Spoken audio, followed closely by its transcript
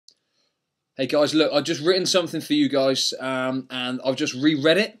Hey guys, look, I've just written something for you guys, and I've just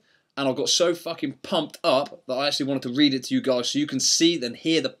reread it, and I got so fucking pumped up that I actually wanted to read it to you guys so you can see and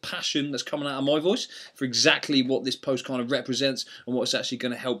hear the passion that's coming out of my voice for exactly what this post kind of represents and what it's actually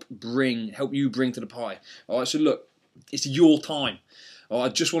going to help you bring to the pie. Alright, so look, it's your time.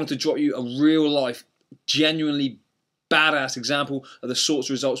 Alright, I just wanted to drop you a real life, genuinely badass example of the sorts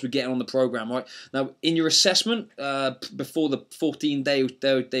of results we're getting on the program. Right now, in your assessment before the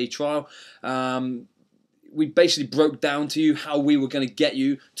 14-day trial, we basically broke down to you how we were going to get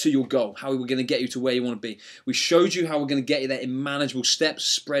you to your goal, how we were going to get you to where you want to be. We showed you how we're going to get you there in manageable steps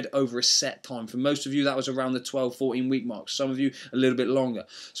spread over a set time. For most of you, that was around the 12-14 week mark. Some of you, a little bit longer.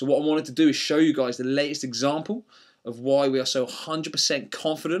 So what I wanted to do is show you guys the latest example of why we are so 100%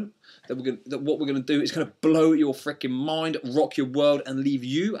 confident that what we're going to do is going to blow your freaking mind, rock your world, and leave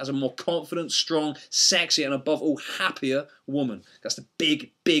you as a more confident, strong, sexy, and above all, happier woman. That's the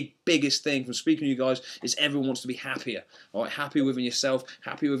biggest thing from speaking to you guys, is everyone wants to be happier. All right, happy within yourself,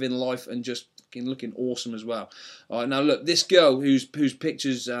 happy within life, and just looking awesome as well. All right, now look, this girl whose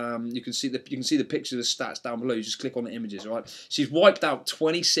pictures you can see the picture of the stats down below. You just click on the images. All right, she's wiped out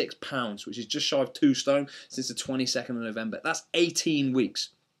 26 pounds, which is just shy of 2 stone since the 22nd of November. That's 18 weeks.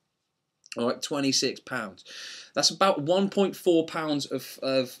 All right, 26 pounds. That's about 1.4 pounds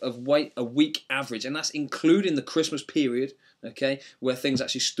of weight a week average, and that's including the Christmas period, okay, where things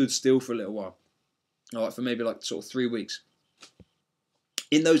actually stood still for a little while. All right, for maybe like sort of 3 weeks.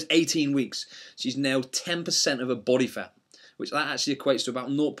 In those 18 weeks, she's nailed 10% of her body fat, which that actually equates to about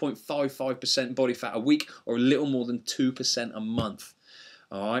 0.55% body fat a week, or a little more than 2% a month.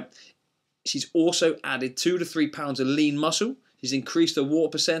 All right. She's also added 2 to 3 pounds of lean muscle. She's increased her water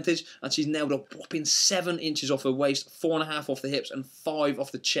percentage, and she's nailed a whopping 7 inches off her waist, 4.5 off the hips, and 5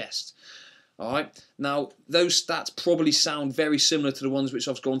 off the chest. All right. Now, those stats probably sound very similar to the ones which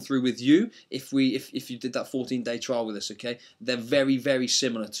I've gone through with you if you did that 14-day trial with us, okay? They're very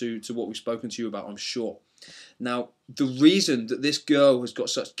similar to what we've spoken to you about, I'm sure. Now, the reason that this girl has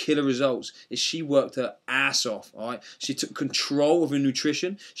got such killer results is she worked her ass off, all right? She took control of her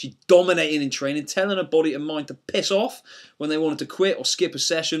nutrition. She dominated in training, telling her body and mind to piss off when they wanted to quit or skip a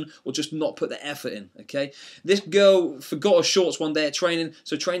session or just not put the effort in, okay? This girl forgot her shorts one day at training,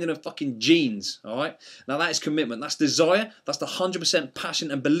 so trained in her fucking jeans, all right? Now, that is commitment. That's desire. That's the 100%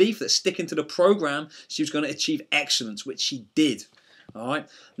 passion and belief that sticking to the program, she was going to achieve excellence, which she did. Alright,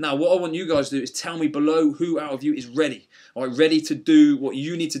 now what I want you guys to do is tell me below who out of you is ready. Alright, ready to do what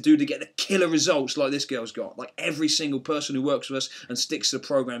you need to do to get the killer results like this girl's got. Like every single person who works with us and sticks to the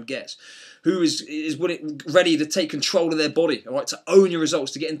program gets. Who is ready to take control of their body, alright, to own your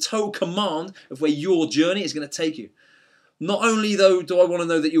results, to get in total command of where your journey is going to take you. Not only though do I want to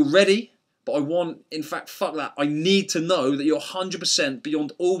know that you're ready, but I want, in fact, fuck that, I need to know that you're 100%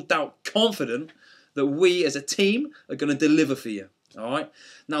 beyond all doubt confident that we as a team are going to deliver for you. Alright,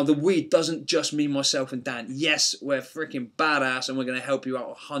 now the we doesn't just mean myself and Dan. Yes, we're freaking badass and we're going to help you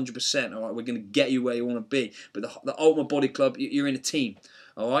out 100%. Alright, we're going to get you where you want to be. But the Ultimate Body Club, you're in a team.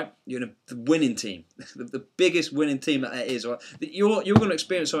 Alright, you're in the winning team, the biggest winning team that there is. Alright, you're going to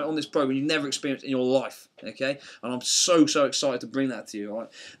experience something on this program you've never experienced in your life. Okay, and I'm so excited to bring that to you.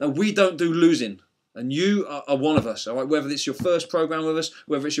 Alright, now we don't do losing. And you are one of us, all right? Whether it's your first program with us,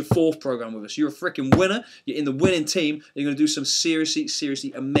 whether it's your 4th program with us, you're a freaking winner. You're in the winning team. And you're going to do some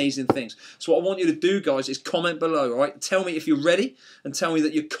seriously amazing things. So what I want you to do, guys, is comment below, all right? Tell me if you're ready, and tell me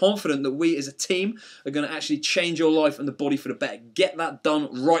that you're confident that we as a team are going to actually change your life and the body for the better. Get that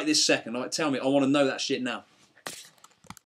done right this second, all right? Tell me. I want to know that shit now.